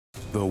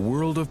The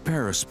world of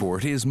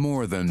parasport is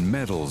more than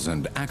medals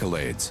and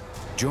accolades.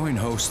 Join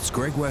hosts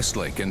Greg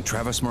Westlake and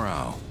Travis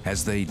Murao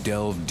as they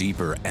delve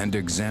deeper and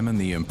examine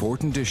the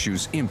important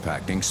issues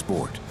impacting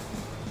sport.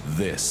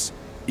 This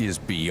is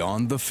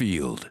Beyond the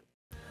Field.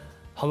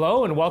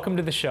 Hello and welcome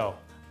to the show.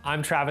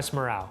 I'm Travis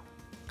Murao.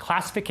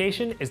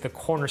 Classification is the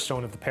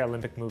cornerstone of the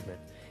Paralympic movement.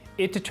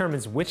 It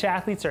determines which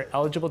athletes are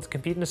eligible to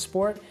compete in a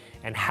sport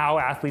and how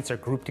athletes are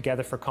grouped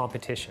together for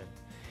competition.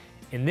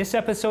 In this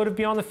episode of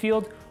Beyond the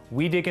Field,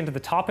 we dig into the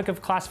topic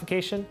of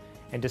classification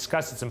and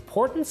discuss its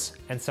importance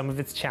and some of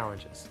its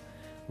challenges.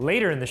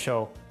 Later in the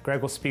show, Greg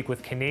will speak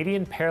with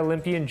Canadian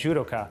Paralympian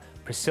judoka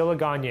Priscilla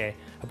Gagné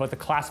about the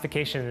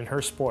classification in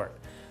her sport.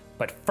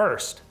 But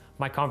first,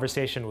 my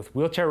conversation with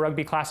wheelchair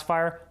rugby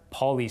classifier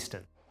Paul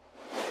Easton.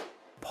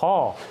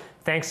 Paul,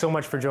 thanks so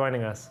much for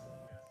joining us.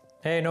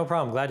 Hey, no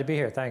problem. Glad to be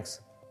here. Thanks.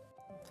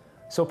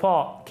 So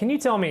Paul, can you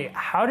tell me,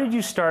 how did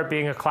you start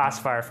being a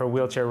classifier for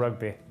wheelchair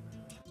rugby?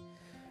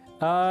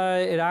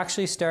 It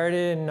actually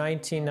started in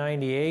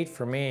 1998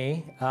 for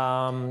me.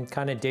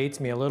 Kind of dates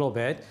me a little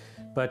bit,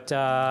 but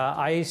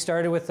I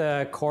started with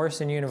a course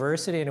in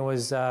university, and it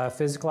was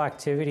physical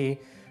activity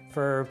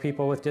for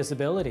people with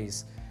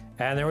disabilities.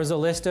 And there was a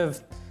list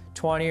of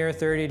 20 or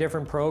 30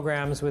 different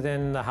programs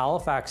within the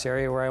Halifax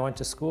area where I went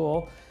to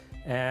school,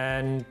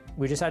 and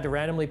we just had to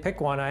randomly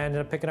pick one. I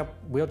ended up picking up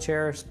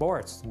wheelchair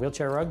sports,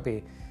 wheelchair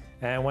rugby,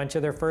 and went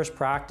to their first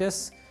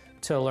practice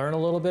to learn a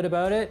little bit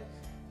about it.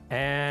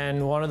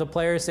 And one of the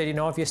players said, you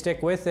know, if you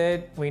stick with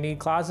it, we need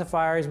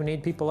classifiers, we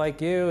need people like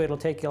you, it'll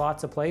take you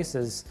lots of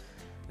places.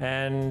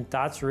 And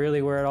that's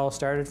really where it all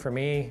started for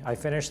me. I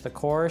finished the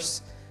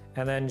course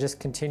and then just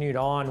continued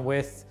on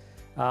with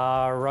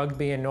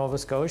rugby in Nova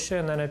Scotia,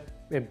 and then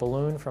it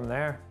ballooned from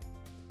there.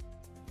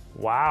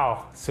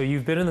 Wow, so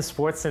you've been in the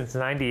sport since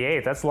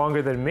 '98. That's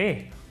longer than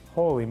me.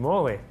 Holy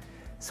moly.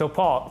 So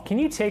Paul, can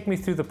you take me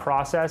through the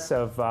process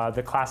of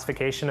the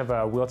classification of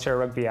a wheelchair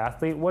rugby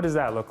athlete? What does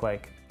that look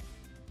like?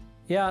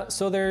 Yeah,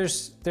 so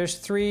there's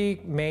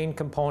three main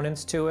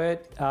components to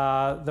it.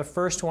 The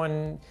first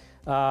one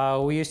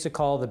we used to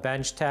call the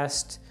bench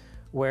test,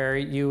 where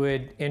you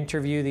would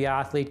interview the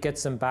athlete, get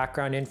some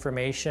background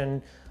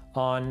information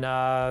on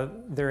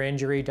their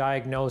injury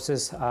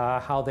diagnosis,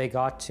 how they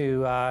got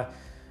to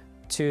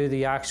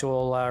the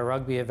actual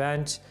rugby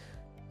event.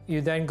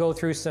 You then go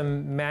through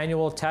some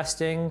manual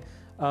testing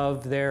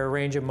of their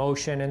range of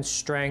motion and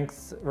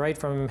strength, right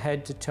from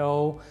head to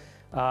toe,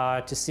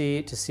 to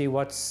see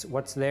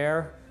what's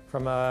there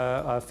from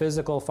a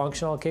physical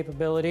functional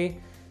capability.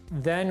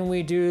 Then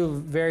we do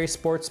very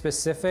sport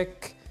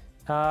specific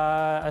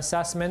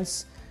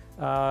assessments,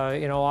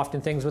 you know,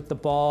 often things with the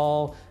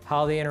ball,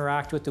 how they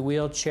interact with the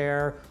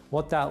wheelchair,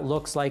 what that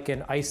looks like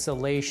in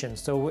isolation.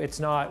 So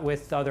it's not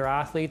with other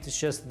athletes, it's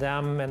just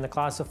them and the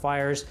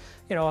classifiers.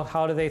 You know,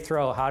 how do they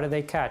throw, how do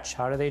they catch,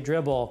 how do they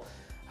dribble,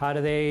 how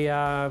do they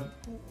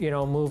you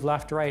know, move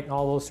left to right, and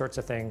all those sorts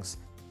of things.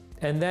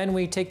 And then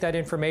we take that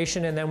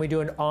information and then we do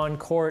an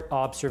on-court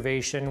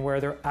observation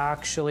where they're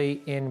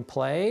actually in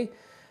play,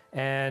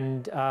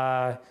 and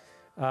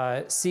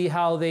see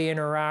how they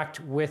interact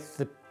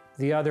with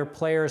the other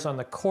players on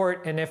the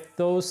court. And if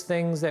those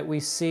things that we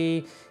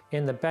see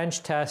in the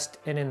bench test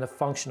and in the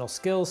functional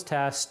skills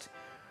test,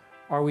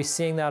 are we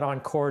seeing that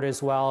on court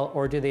as well,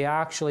 or do they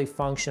actually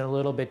function a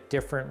little bit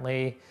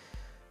differently?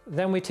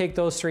 Then we take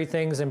those three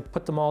things and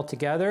put them all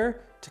together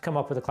to come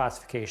up with a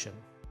classification.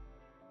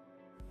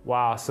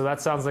 Wow, so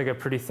that sounds like a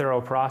pretty thorough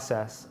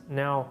process.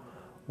 Now,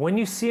 when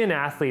you see an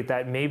athlete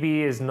that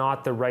maybe is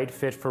not the right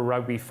fit for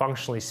rugby,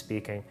 functionally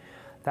speaking,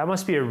 that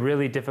must be a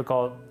really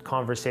difficult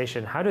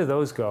conversation. How do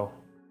those go?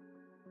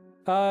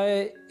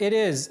 It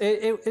is.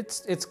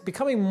 It's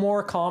becoming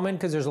more common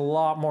because there's a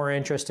lot more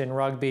interest in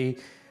rugby,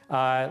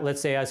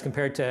 let's say as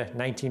compared to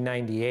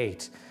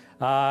 1998.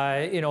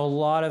 You know, a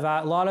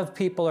lot of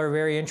people are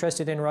very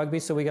interested in rugby,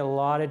 so we get a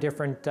lot of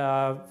different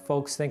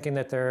folks thinking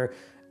that they're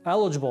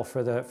eligible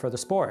for the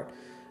sport.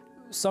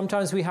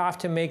 Sometimes we have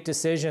to make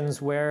decisions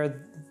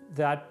where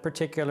that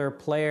particular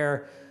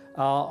player,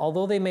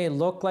 although they may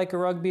look like a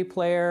rugby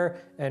player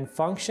and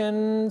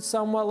function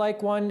somewhat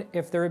like one,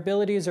 if their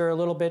abilities are a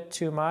little bit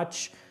too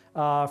much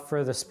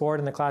for the sport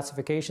and the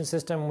classification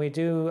system, we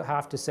do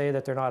have to say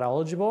that they're not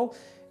eligible.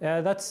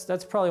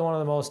 That's probably one of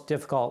the most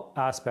difficult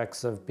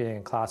aspects of being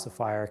a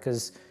classifier,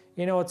 because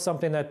you know, it's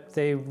something that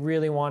they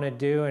really want to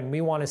do and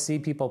we want to see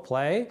people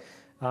play.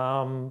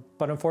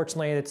 But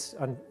unfortunately,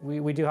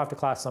 we do have to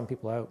class some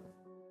people out.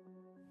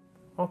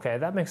 Okay,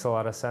 that makes a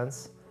lot of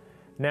sense.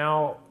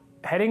 Now,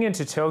 heading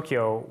into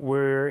Tokyo,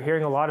 we're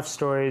hearing a lot of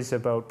stories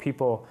about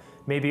people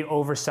maybe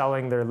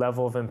overselling their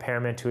level of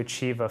impairment to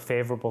achieve a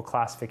favorable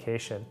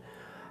classification.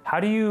 How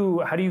do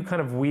you kind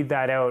of weed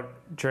that out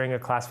during a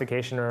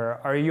classification,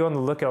 or are you on the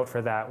lookout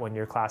for that when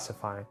you're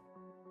classifying?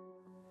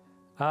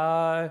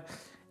 Yeah,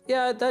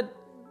 that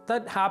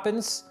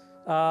happens.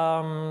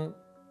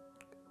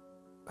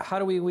 How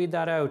do we weed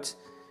that out?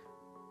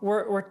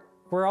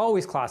 We're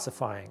always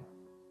classifying.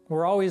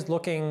 We're always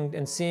looking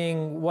and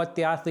seeing what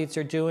the athletes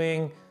are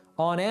doing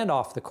on and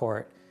off the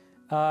court.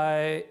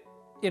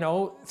 you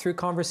know, through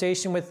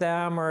conversation with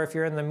them, or if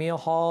you're in the meal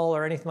hall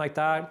or anything like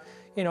that,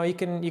 you know, you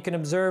can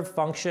observe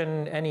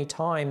function any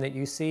time that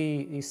you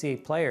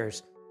see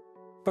players.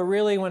 But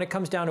really, when it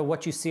comes down to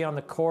what you see on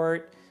the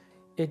court,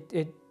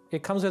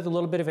 it comes with a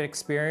little bit of an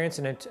experience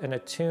and an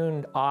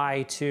attuned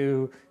eye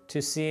to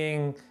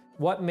seeing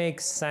what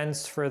makes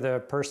sense for the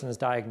person's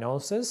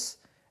diagnosis,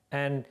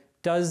 and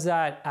does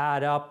that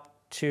add up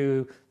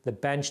to the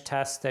bench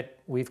test that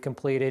we've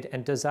completed,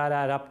 and does that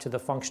add up to the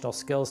functional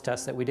skills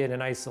test that we did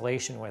in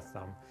isolation with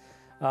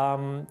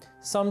them.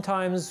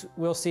 Sometimes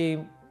we'll see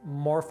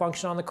more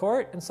function on the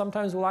court, and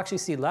sometimes we'll actually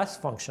see less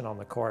function on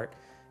the court,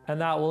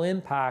 and that will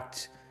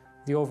impact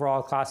the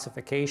overall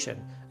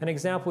classification. An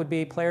example would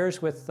be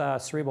players with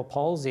cerebral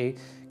palsy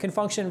can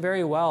function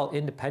very well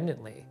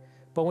independently,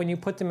 but when you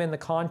put them in the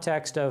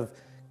context of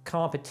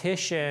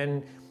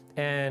competition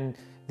and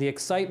the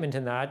excitement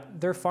in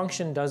that, their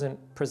function doesn't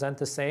present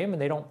the same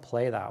and they don't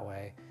play that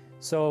way.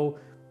 So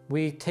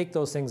we take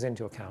those things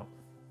into account.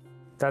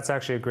 That's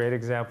actually a great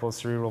example of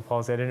cerebral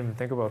palsy. I didn't even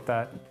think about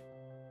that.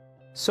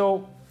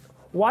 So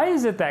why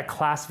is it that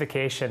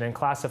classification and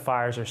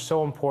classifiers are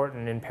so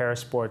important in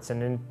parasports,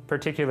 and in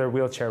particular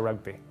wheelchair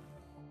rugby?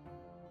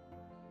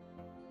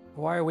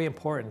 Why are we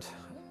important?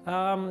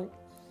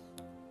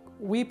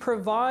 We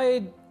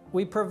provide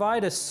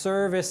a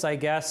service, I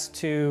guess,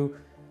 to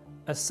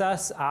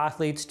assess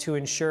athletes to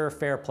ensure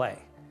fair play.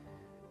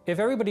 If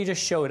everybody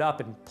just showed up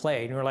and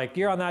played, and we're like,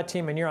 you're on that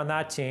team and you're on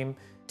that team,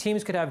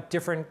 teams could have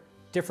different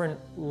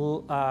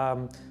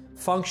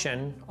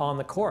function on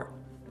the court.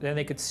 Then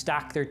they could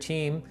stack their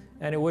team,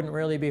 and it wouldn't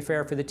really be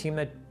fair for the team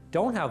that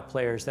don't have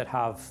players that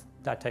have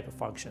that type of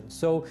function.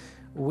 So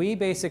we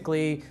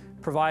basically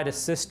provide a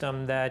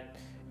system that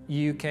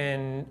you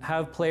can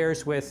have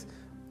players with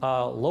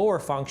lower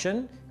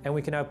function, and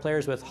we can have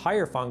players with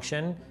higher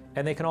function,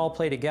 and they can all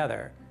play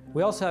together.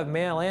 We also have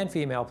male and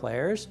female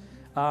players,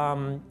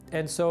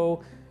 and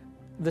so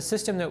the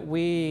system that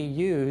we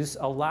use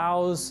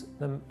allows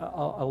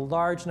a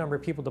large number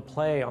of people to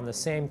play on the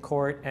same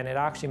court, and it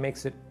actually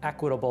makes it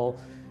equitable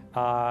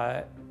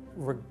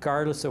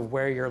regardless of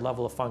where your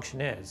level of function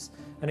is.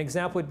 An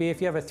example would be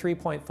if you have a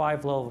 3.5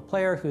 level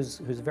player who's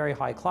very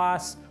high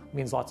class,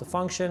 means lots of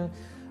function,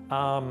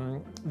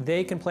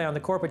 they can play on the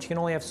court, but you can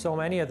only have so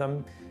many of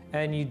them,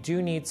 and you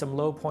do need some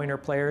low pointer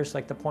players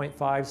like the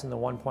 0.5s and the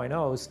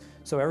 1.0s,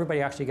 so everybody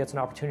actually gets an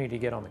opportunity to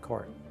get on the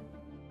court.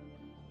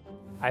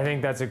 I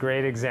think that's a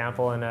great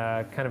example and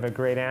kind of a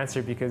great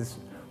answer, because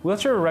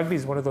wheelchair rugby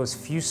is one of those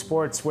few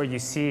sports where you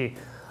see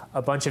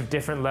a bunch of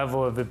different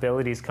level of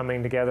abilities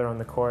coming together on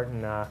the court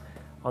and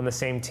on the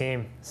same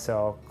team.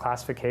 So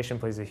classification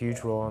plays a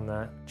huge role in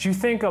that. Do you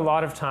think a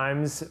lot of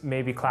times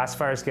maybe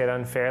classifiers get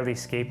unfairly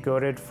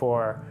scapegoated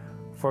for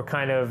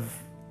kind of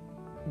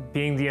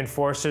being the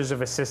enforcers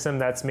of a system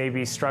that's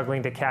maybe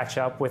struggling to catch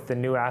up with the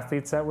new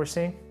athletes that we're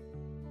seeing?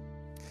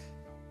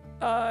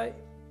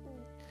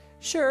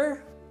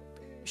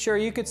 Sure,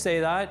 you could say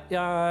that.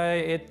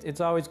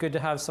 It's always good to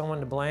have someone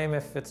to blame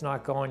if it's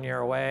not going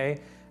your way.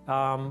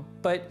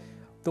 But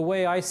the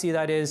way I see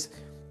that is,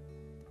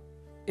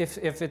 if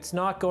it's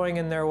not going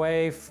in their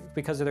way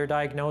because of their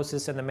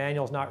diagnosis and the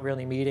manual's not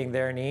really meeting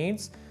their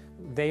needs,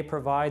 they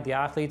provide, the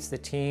athletes, the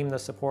team, the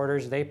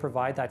supporters, they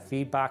provide that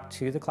feedback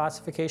to the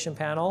classification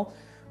panel.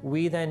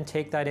 We then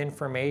take that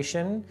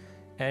information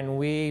and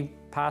we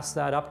pass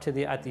that up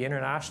to at the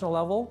international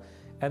level,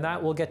 and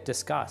that will get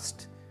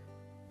discussed.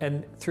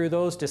 And through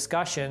those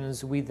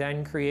discussions, we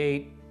then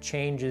create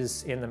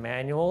changes in the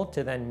manual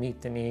to then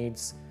meet the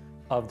needs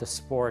of the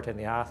sport and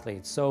the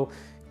athletes. So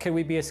could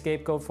we be a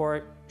scapegoat for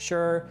it?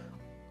 Sure.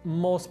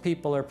 Most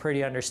people are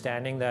pretty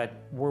understanding that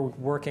we're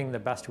working the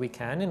best we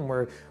can, and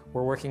we're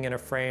working in a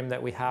frame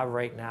that we have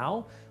right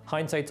now.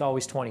 Hindsight's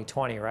always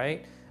 20/20,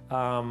 right?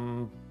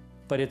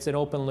 But it's an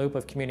open loop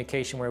of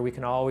communication where we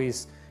can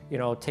always, you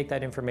know, take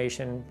that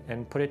information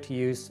and put it to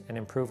use and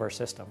improve our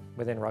system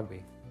within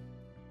rugby.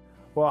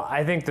 Well,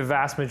 I think the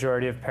vast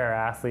majority of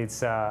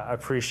para-athletes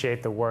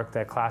appreciate the work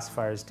that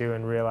classifiers do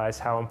and realize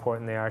how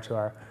important they are to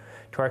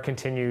our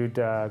continued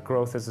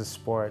growth as a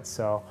sport.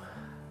 So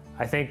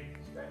I think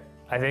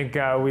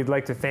we'd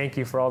like to thank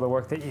you for all the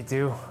work that you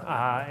do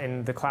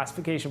in the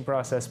classification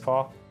process,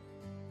 Paul.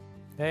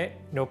 Hey,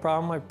 no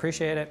problem. I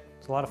appreciate it.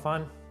 It's a lot of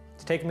fun.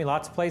 It's taken me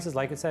lots of places,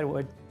 like I said it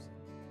would.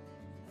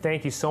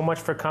 Thank you so much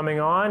for coming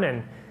on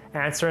and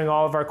answering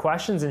all of our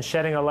questions and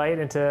shedding a light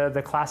into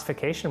the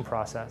classification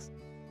process.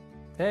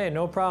 Hey,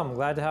 no problem.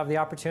 Glad to have the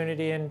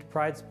opportunity and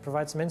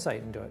provide some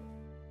insight into it.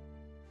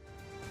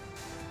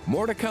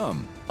 More to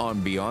come on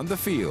Beyond the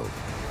Field.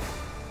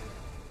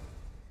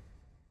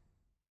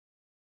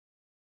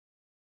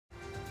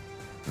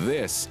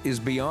 This is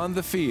Beyond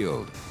the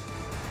Field.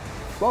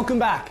 Welcome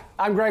back.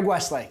 I'm Greg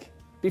Westlake.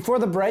 Before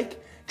the break,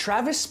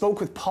 Travis spoke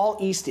with Paul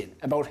Easton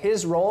about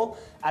his role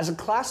as a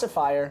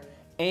classifier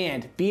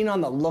and being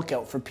on the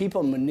lookout for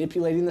people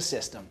manipulating the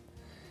system.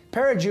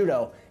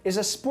 Para-judo is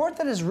a sport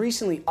that has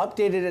recently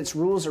updated its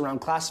rules around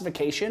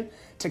classification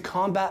to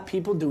combat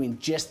people doing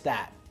just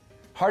that.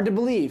 Hard to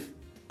believe,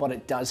 but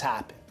it does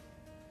happen.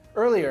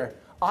 Earlier,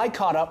 I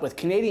caught up with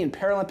Canadian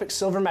Paralympic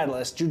silver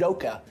medalist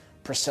judoka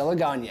Priscilla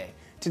Gagné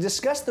to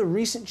discuss the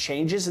recent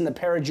changes in the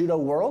para-judo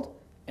world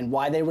and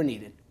why they were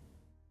needed.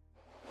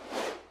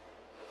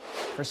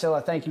 Priscilla,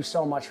 thank you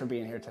so much for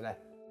being here today.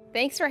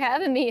 Thanks for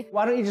having me.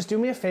 Why don't you just do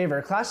me a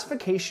favor?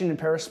 Classification in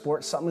parasport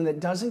is something that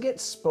doesn't get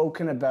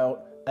spoken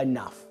about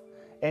enough.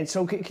 And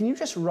so can you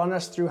just run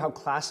us through how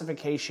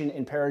classification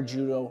in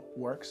para-judo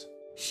works?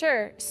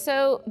 Sure.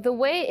 So the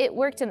way it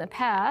worked in the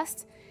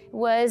past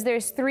was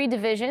there's 3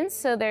 divisions.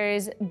 So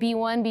there's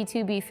B1,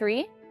 B2,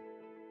 B3.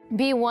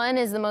 B1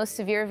 is the most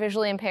severe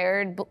visually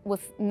impaired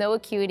with no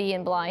acuity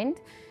and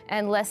blind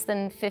and less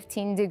than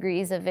 15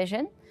 degrees of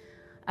vision.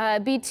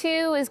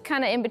 B2 is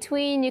kind of in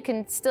between.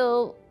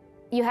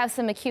 You have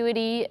some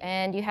acuity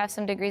and you have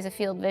some degrees of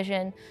field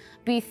vision.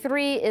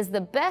 B3 is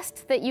the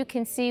best that you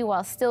can see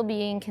while still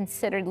being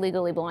considered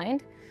legally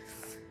blind.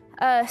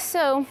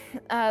 So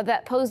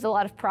that posed a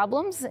lot of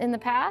problems in the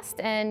past,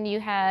 and you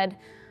had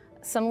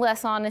some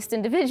less honest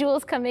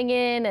individuals coming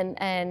in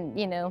and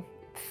you know,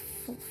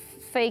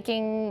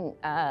 faking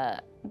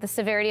the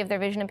severity of their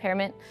vision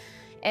impairment.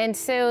 And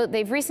so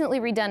they've recently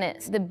redone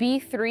it. The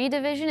B3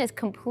 division is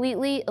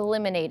completely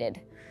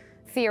eliminated,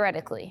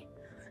 theoretically.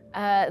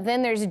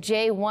 Then there's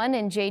J1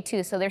 and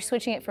J2, so they're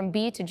switching it from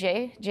B to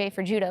J, J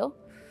for judo,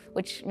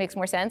 which makes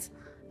more sense.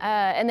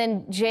 And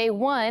then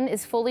J1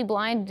 is fully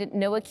blind,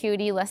 no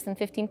acuity, less than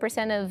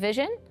 15% of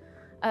vision,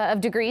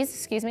 of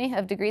degrees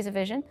of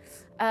vision.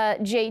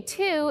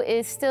 J2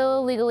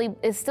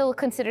 is still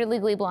considered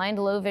legally blind,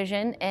 low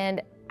vision,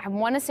 and I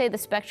want to say the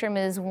spectrum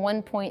is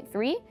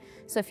 1.3.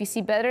 So if you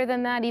see better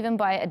than that, even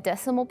by a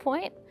decimal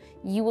point,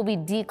 you will be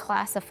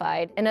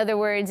declassified. In other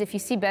words, if you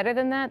see better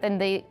than that, then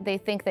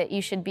they think that you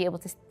should be able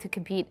to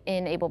compete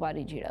in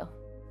able-bodied judo.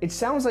 It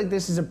sounds like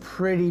this is a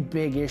pretty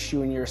big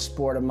issue in your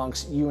sport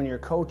amongst you and your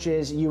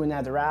coaches, you and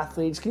other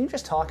athletes. Can you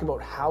just talk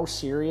about how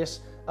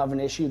serious of an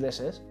issue this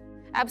is?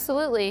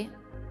 Absolutely.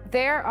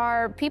 There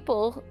are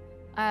people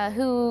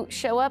who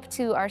show up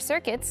to our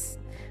circuits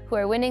who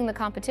are winning the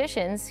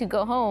competitions, who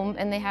go home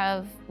and they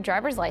have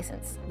driver's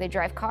license. They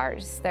drive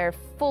cars. They're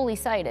fully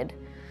sighted.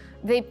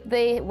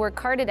 They were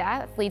carded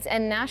athletes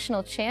and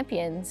national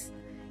champions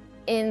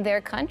in their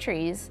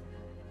countries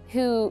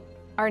who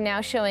are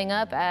now showing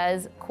up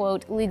as,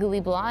 quote, legally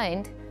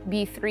blind,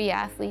 B3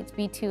 athletes,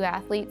 B2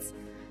 athletes,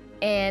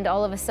 and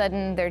all of a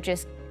sudden they're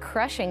just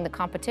crushing the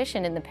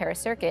competition in the para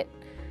circuit.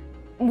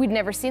 We'd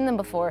never seen them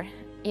before,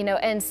 you know,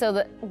 and so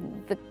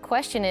the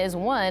question is,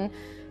 one,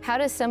 how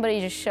does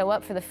somebody just show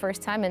up for the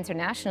first time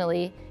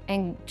internationally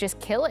and just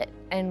kill it,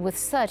 and with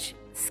such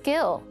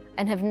skill,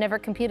 and have never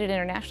competed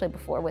internationally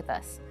before with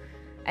us?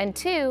 And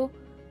two,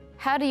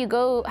 how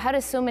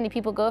do so many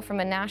people go from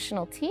a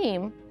national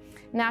team,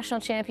 national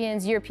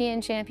champions,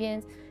 European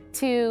champions,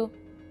 to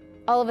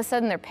all of a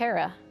sudden they're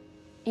para?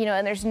 You know,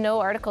 and there's no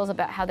articles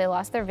about how they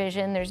lost their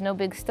vision, there's no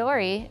big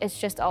story, it's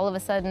just all of a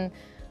sudden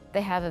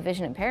they have a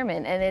vision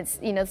impairment. And it's,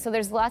 you know, so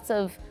there's lots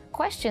of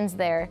questions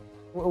there.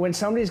 When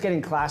somebody's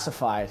getting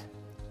classified,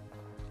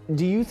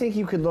 do you think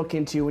you could look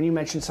into, when you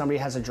mentioned somebody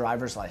has a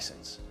driver's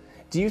license,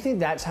 do you think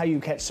that's how you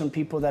catch some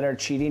people that are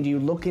cheating? Do you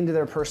look into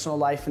their personal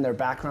life and their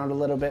background a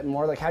little bit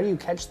more? Like, how do you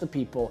catch the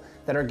people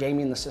that are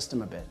gaming the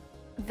system a bit?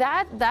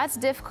 That's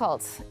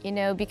difficult, you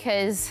know,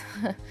 because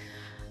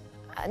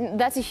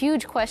that's a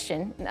huge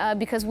question,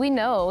 because we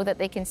know that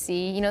they can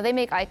see, you know, they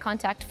make eye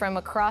contact from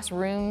across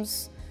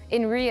rooms.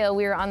 In Rio,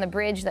 we were on the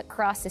bridge that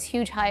crossed this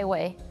huge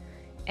highway,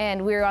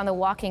 and we were on the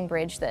walking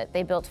bridge that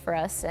they built for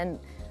us. And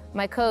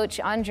my coach,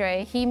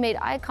 Andre, he made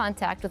eye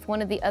contact with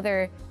one of the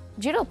other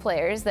judo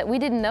players that we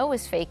didn't know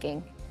was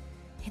faking.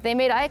 They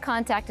made eye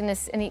contact, and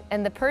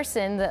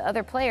the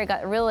other player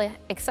got really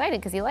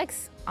excited because he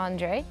likes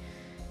Andre.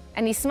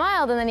 And he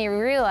smiled, and then he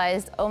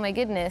realized, oh my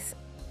goodness,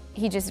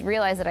 he just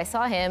realized that I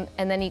saw him,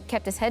 and then he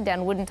kept his head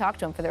down, wouldn't talk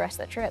to him for the rest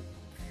of the trip.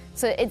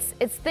 So it's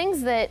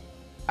things that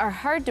are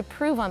hard to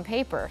prove on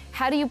paper.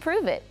 How do you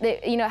prove it?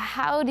 You know,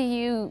 how do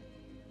you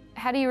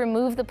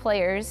remove the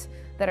players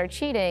that are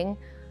cheating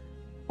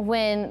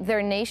when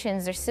their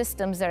nations, their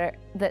systems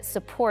that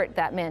support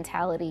that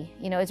mentality?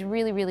 You know, it's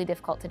really, really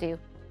difficult to do.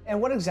 And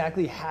what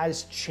exactly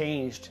has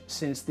changed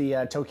since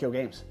the Tokyo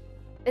Games?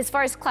 As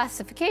far as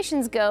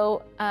classifications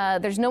go,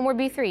 there's no more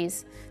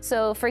B3s.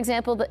 So for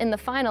example, in the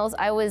finals,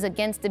 I was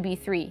against a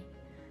B3.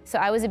 So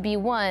I was a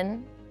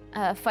B1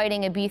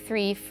 fighting a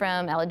B3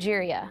 from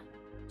Algeria.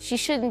 She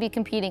shouldn't be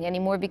competing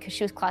anymore because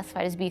she was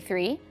classified as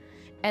B3,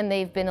 and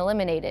they've been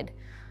eliminated.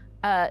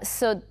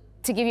 So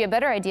to give you a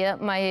better idea,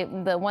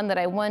 the one that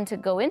I won to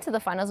go into the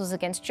finals was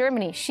against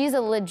Germany. She's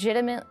a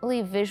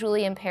legitimately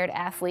visually impaired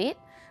athlete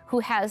who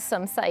has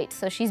some sight,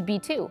 so she's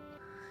B2.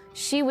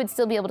 She would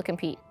still be able to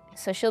compete.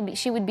 So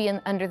she would be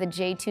under the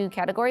J2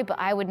 category, but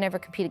I would never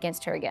compete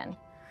against her again.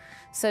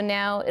 So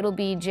now it'll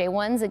be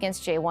J1s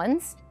against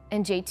J1s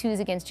and J2s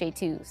against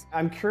J2s.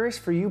 I'm curious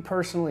for you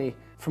personally,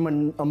 from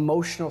an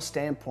emotional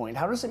standpoint,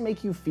 how does it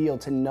make you feel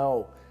to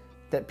know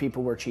that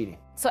people were cheating?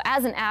 So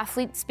as an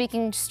athlete,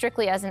 speaking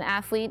strictly as an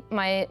athlete,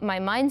 my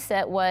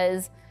mindset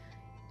was,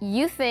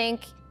 you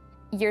think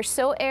you're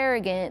so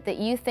arrogant that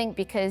you think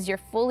because you're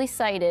fully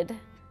sighted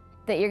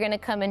that you're gonna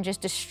come and just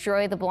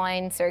destroy the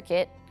blind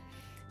circuit.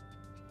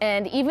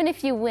 And even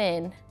if you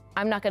win,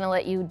 I'm not gonna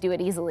let you do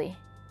it easily.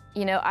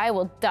 You know, I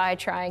will die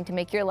trying to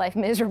make your life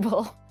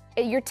miserable.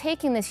 You're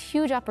taking this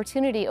huge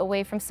opportunity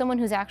away from someone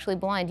who's actually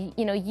blind.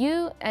 You know,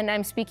 you, and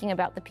I'm speaking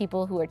about the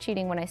people who are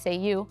cheating when I say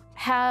you,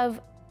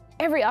 have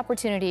every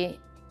opportunity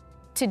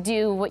to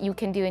do what you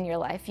can do in your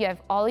life. You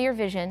have all your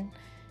vision.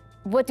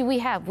 What do we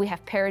have? We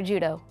have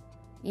para-judo,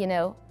 you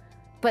know?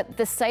 But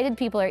the sighted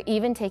people are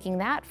even taking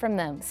that from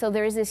them. So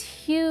there's this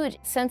huge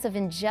sense of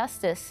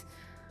injustice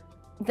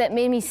that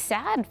made me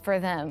sad for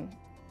them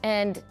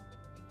and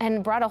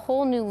brought a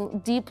whole new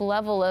deep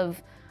level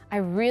of, I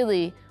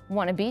really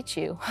want to beat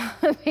you.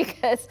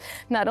 Because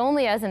not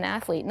only as an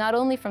athlete, not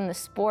only from the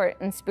sport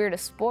and spirit of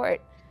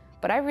sport,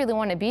 but I really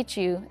want to beat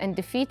you and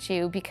defeat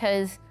you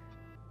because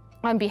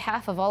on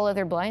behalf of all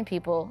other blind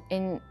people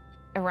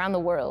around the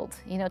world,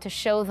 you know, to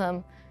show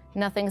them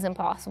nothing's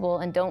impossible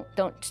and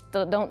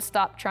don't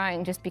stop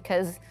trying just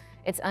because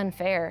it's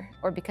unfair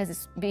or because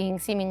it's being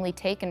seemingly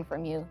taken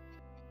from you.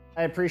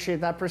 I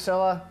appreciate that,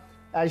 Priscilla.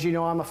 As you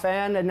know, I'm a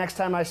fan, and next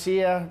time I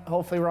see you,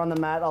 hopefully we're on the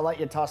mat, I'll let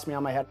you toss me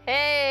on my head.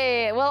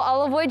 Hey, well,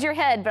 I'll avoid your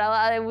head, but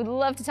I would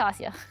love to toss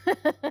you.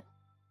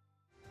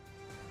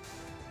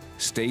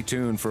 Stay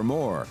tuned for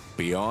more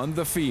Beyond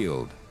the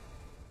Field.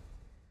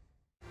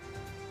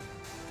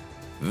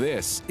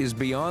 This is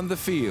Beyond the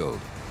Field.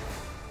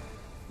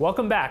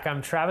 Welcome back.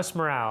 I'm Travis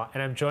Murao,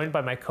 and I'm joined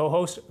by my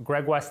co-host,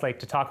 Greg Westlake,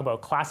 to talk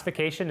about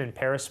classification in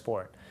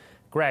Parasport.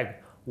 Greg,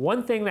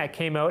 one thing that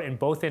came out in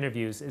both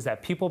interviews is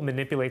that people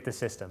manipulate the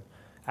system.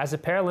 As a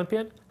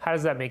Paralympian, how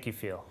does that make you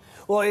feel?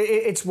 Well,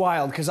 it's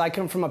wild because I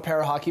come from a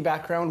para-hockey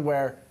background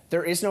where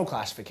there is no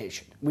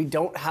classification. We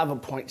don't have a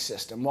point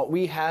system. What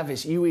we have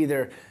is you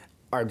either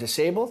are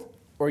disabled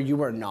or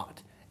you are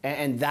not.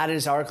 And that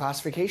is our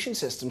classification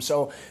system.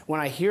 So when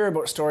I hear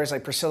about stories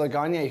like Priscilla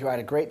Gagné, who I had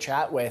a great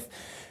chat with,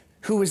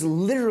 who was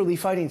literally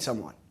fighting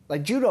someone.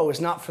 Like, judo is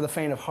not for the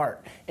faint of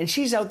heart. And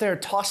she's out there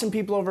tossing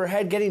people over her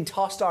head, getting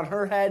tossed on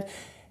her head.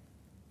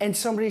 And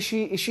somebody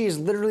she is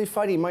literally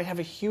fighting might have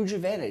a huge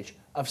advantage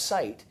of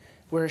sight,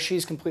 whereas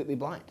she's completely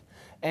blind.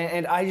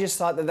 And I just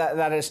thought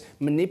that is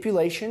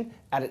manipulation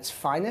at its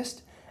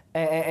finest.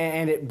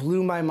 And it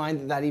blew my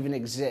mind that even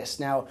exists.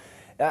 Now,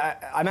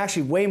 I'm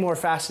actually way more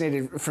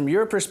fascinated from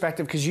your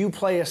perspective because you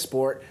play a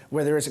sport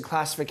where there is a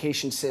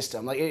classification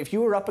system. Like, if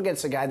you were up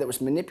against a guy that was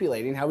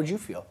manipulating, how would you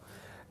feel?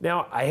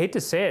 Now, I hate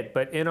to say it,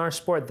 but in our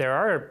sport, there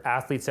are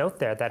athletes out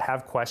there that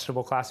have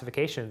questionable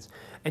classifications.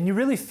 And you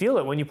really feel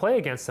it when you play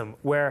against them,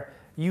 where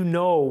you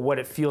know what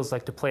it feels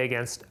like to play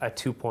against a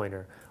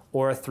two-pointer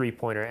or a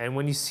three-pointer. And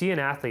when you see an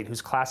athlete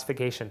whose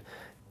classification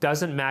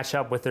doesn't match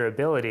up with their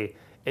ability,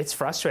 it's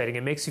frustrating.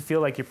 It makes you feel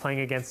like you're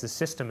playing against the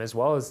system as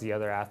well as the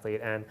other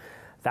athlete. And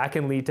that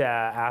can lead to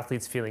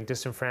athletes feeling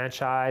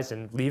disenfranchised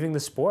and leaving the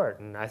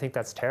sport. And I think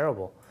that's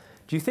terrible.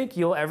 Do you think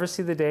you'll ever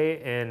see the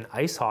day in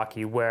ice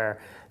hockey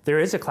where there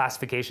is a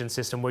classification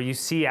system where you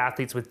see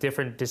athletes with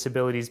different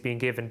disabilities being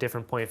given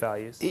different point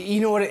values? You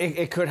know what,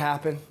 it could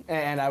happen,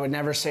 and I would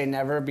never say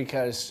never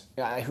because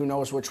who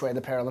knows which way the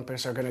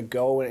Paralympics are going to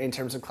go in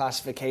terms of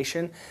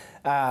classification.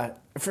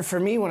 For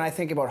me, when I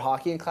think about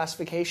hockey and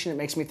classification, it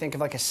makes me think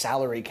of like a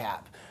salary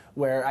cap,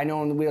 where I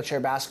know in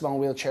wheelchair basketball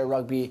and wheelchair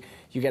rugby,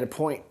 you get a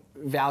point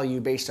value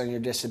based on your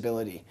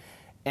disability.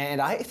 And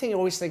I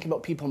always think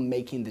about people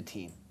making the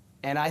team.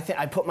 And I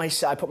put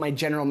my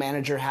general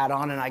manager hat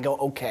on and I go,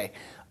 okay,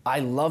 I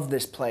love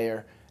this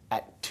player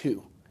at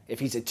 2. If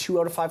he's a 2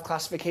 out of 5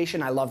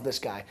 classification, I love this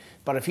guy.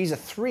 But if he's a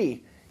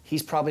 3,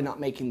 he's probably not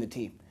making the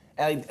team.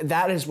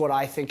 That is what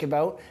I think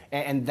about,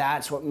 and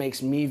that's what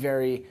makes me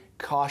very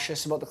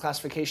cautious about the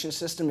classification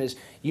system is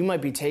you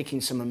might be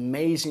taking some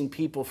amazing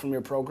people from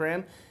your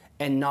program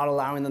and not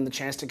allowing them the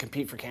chance to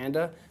compete for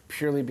Canada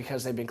purely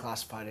because they've been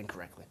classified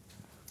incorrectly.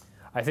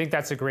 I think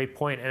that's a great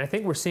point, and I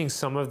think we're seeing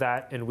some of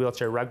that in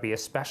wheelchair rugby,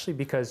 especially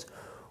because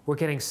we're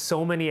getting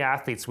so many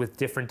athletes with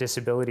different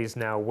disabilities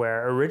now,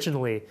 where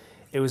originally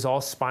it was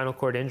all spinal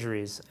cord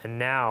injuries, and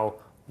now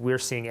we're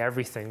seeing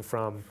everything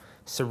from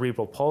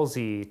cerebral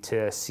palsy to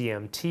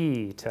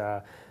CMT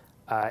to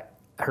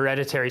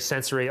hereditary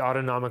sensory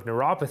autonomic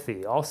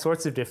neuropathy, all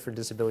sorts of different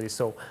disabilities.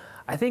 So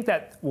I think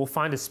that we'll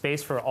find a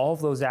space for all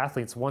of those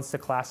athletes once the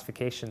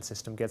classification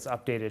system gets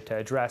updated to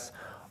address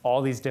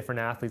all these different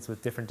athletes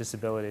with different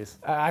disabilities.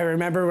 I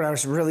remember when I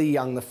was really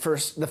young, the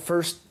first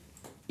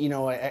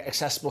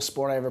accessible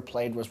sport I ever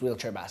played was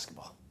wheelchair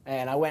basketball.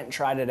 And I went and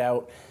tried it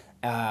out.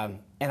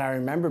 And I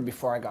remember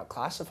before I got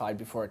classified,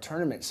 before a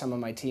tournament, some of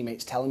my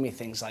teammates telling me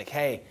things like,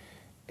 hey,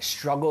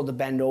 struggle to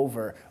bend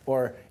over,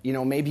 or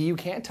maybe you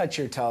can't touch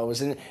your toes.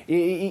 And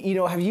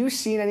have you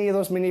seen any of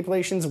those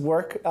manipulations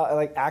work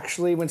like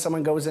actually when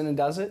someone goes in and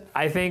does it?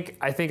 I think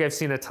I've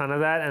seen a ton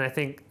of that, and I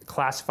think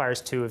classifiers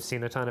too have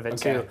seen a ton of it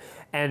too.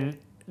 And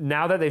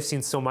now that they've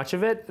seen so much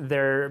of it,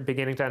 they're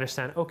beginning to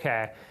understand,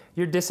 okay,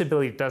 your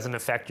disability doesn't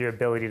affect your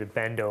ability to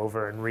bend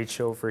over and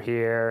reach over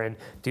here and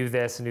do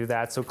this and do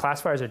that. So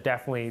classifiers are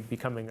definitely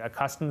becoming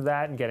accustomed to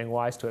that and getting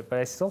wise to it. But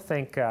I still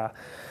think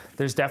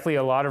there's definitely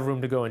a lot of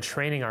room to go in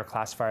training our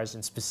classifiers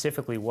and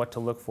specifically what to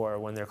look for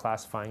when they're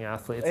classifying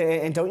athletes.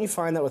 And don't you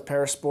find that with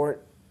Parasport,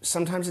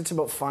 sometimes it's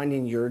about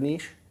finding your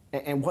niche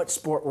and what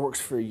sport works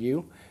for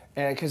you?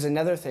 Because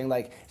another thing,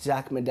 like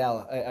Zach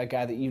Medell, a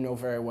guy that you know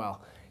very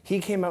well, he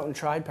came out and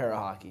tried para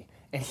hockey,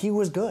 and he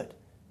was good.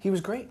 He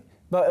was great.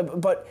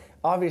 But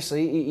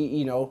obviously,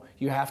 you know,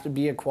 you have to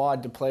be a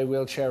quad to play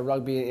wheelchair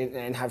rugby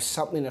and have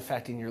something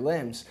affecting your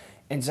limbs.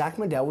 And Zach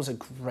Medell was a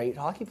great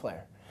hockey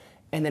player.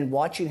 And then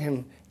watching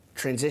him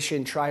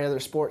transition, try other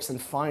sports,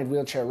 and find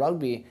wheelchair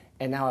rugby,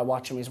 and now I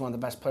watch him, he's one of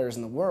the best players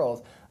in the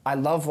world. I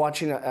love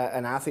watching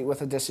an athlete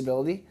with a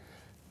disability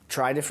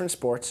try different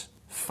sports,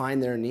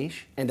 find their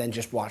niche, and then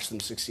just watch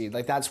them succeed.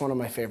 Like, that's one of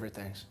my favorite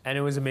things. And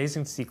it was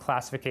amazing to see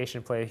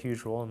classification play a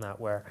huge role in that,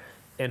 where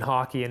in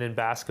hockey and in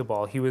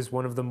basketball, he was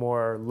one of the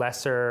more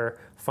lesser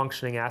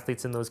functioning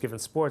athletes in those given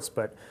sports,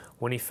 but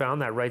when he found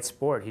that right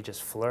sport, he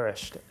just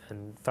flourished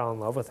and fell in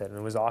love with it, and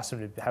it was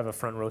awesome to have a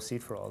front row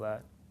seat for all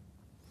that.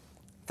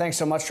 Thanks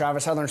so much,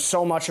 Travis. I learned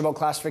so much about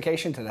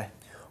classification today.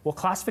 Well,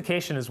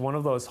 classification is one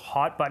of those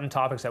hot button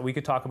topics that we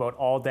could talk about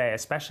all day,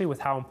 especially with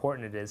how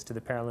important it is to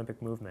the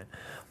Paralympic movement.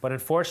 But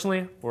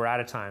unfortunately, we're out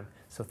of time.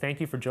 So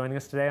thank you for joining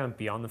us today on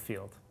Beyond the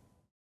Field.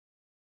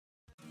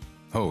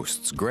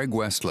 Hosts Greg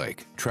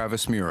Westlake,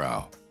 Travis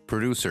Murao.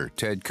 Producer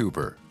Ted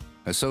Cooper.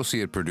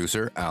 Associate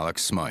producer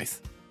Alex Smythe.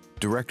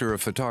 Director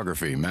of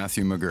Photography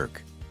Matthew McGurk.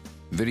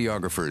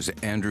 Videographers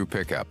Andrew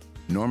Pickup,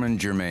 Norman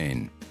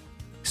Germain.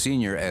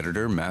 Senior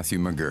Editor Matthew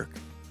McGurk.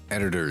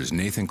 Editors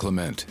Nathan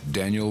Clement,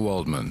 Daniel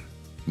Waldman.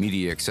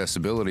 Media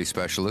Accessibility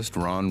Specialist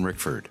Ron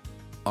Rickford.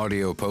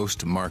 Audio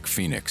Post Mark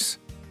Phoenix.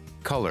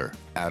 Color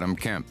Adam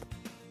Kemp.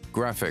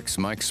 Graphics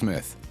Mike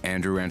Smith,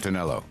 Andrew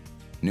Antonello.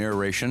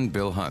 Narration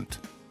Bill Hunt.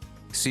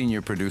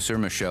 Senior Producer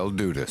Michelle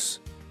Dudas.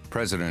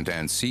 President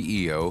and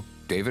CEO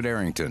David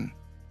Arrington.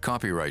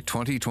 Copyright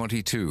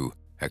 2022,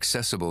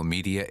 Accessible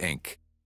Media Inc.